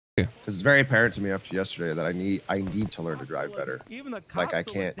Because it's very apparent to me after yesterday that I need to learn to drive better. Like I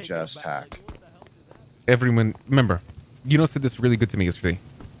can't just hack. Everyone, remember, said this really good to me yesterday.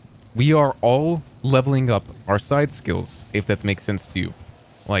 We are all leveling up our side skills, if that makes sense to you.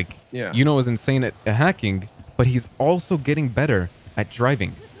 Like, yeah. Is insane at hacking, but he's also getting better at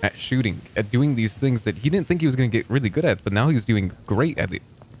driving, at shooting, at doing these things that he didn't think he was going to get really good at, but now he's doing great at it.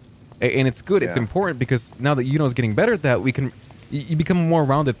 And it's good. Yeah. It's important because now that is getting better at that, you become a more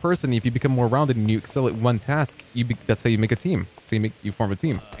rounded person. If you become more rounded and you excel at one task, that's how you make a team. So you form a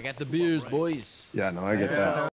team. I got the beers, boys. Yeah, no, I get that.